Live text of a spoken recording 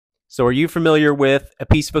So are you familiar with a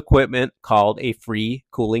piece of equipment called a free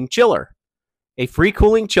cooling chiller? A free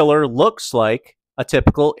cooling chiller looks like a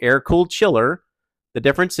typical air-cooled chiller. The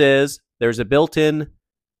difference is there's a built-in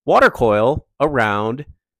water coil around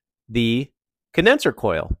the condenser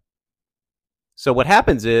coil. So what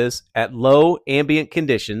happens is at low ambient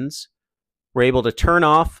conditions, we're able to turn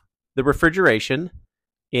off the refrigeration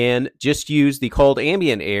and just use the cold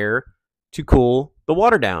ambient air to cool the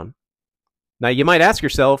water down. Now you might ask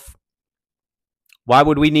yourself, why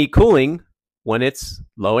would we need cooling when it's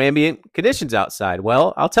low ambient conditions outside?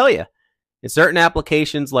 Well, I'll tell you. In certain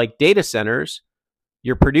applications like data centers,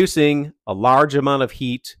 you're producing a large amount of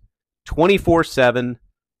heat 24/7,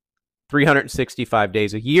 365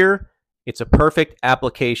 days a year. It's a perfect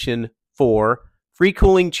application for free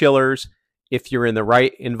cooling chillers if you're in the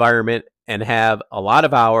right environment and have a lot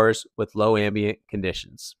of hours with low ambient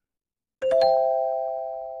conditions.